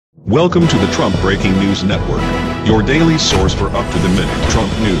Welcome to the Trump Breaking News Network, your daily source for up-to-the-minute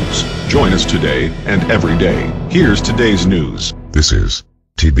Trump news. Join us today and every day. Here's today's news. This is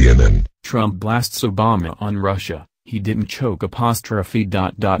TBNN. Trump blasts Obama on Russia. He didn't choke apostrophe ...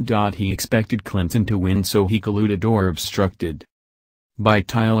 He expected Clinton to win, so he colluded or obstructed. By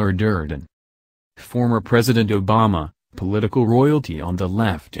Tyler Durden. Former President Obama, political royalty on the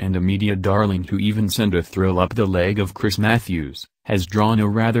left and a media darling who even sent a thrill up the leg of Chris Matthews, has drawn a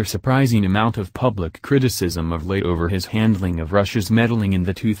rather surprising amount of public criticism of late over his handling of Russia's meddling in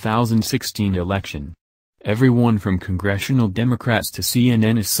the 2016 election. Everyone from congressional Democrats to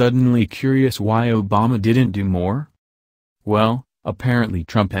CNN is suddenly curious why Obama didn't do more. Well, apparently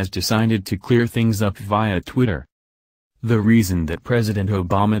Trump has decided to clear things up via Twitter. The reason that President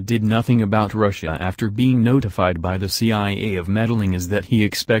Obama did nothing about Russia after being notified by the CIA of meddling is that he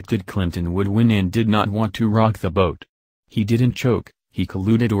expected Clinton would win and did not want to rock the boat. He didn't choke, he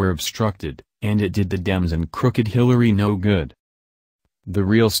colluded or obstructed, and it did the Dems and Crooked Hillary no good. The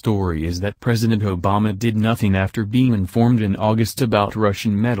real story is that President Obama did nothing after being informed in August about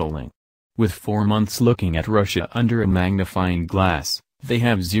Russian meddling. With 4 months looking at Russia under a magnifying glass, they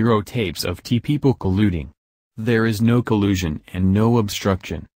have zero tapes of people colluding. There is no collusion and no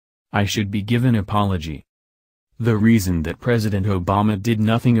obstruction. I should be given apology. The reason that President Obama did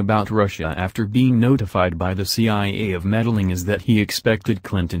nothing about Russia after being notified by the CIA of meddling is that he expected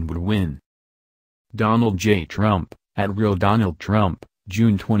Clinton would win. Donald J. Trump, at Real Donald Trump,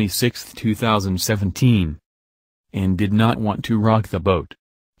 June 26, 2017. And did not want to rock the boat.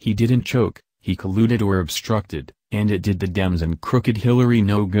 He didn't choke, he colluded or obstructed, and it did the Dems and Crooked Hillary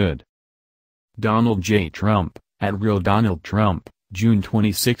no good. Donald J. Trump, at Real Donald Trump, June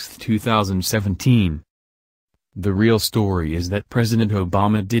 26, 2017. The real story is that President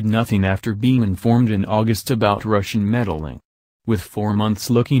Obama did nothing after being informed in August about Russian meddling. With 4 months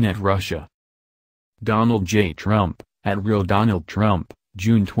looking at Russia. Donald J. Trump, at Real Donald Trump,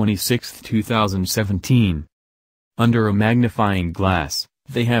 June 26, 2017. Under a magnifying glass,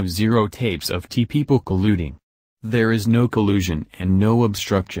 they have zero tapes of people colluding. There is no collusion and no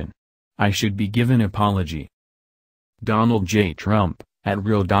obstruction. I should be given apology. Donald J. Trump, at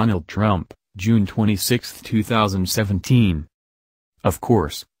Real Donald Trump, June 26, 2017. Of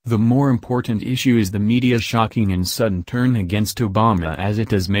course, the more important issue is the media's shocking and sudden turn against Obama, as it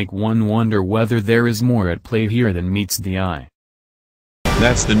does make one wonder whether there is more at play here than meets the eye.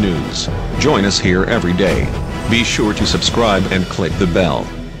 That's the news. Join us here every day. Be sure to subscribe and click the bell.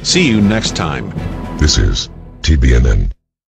 See you next time. This is TBNN.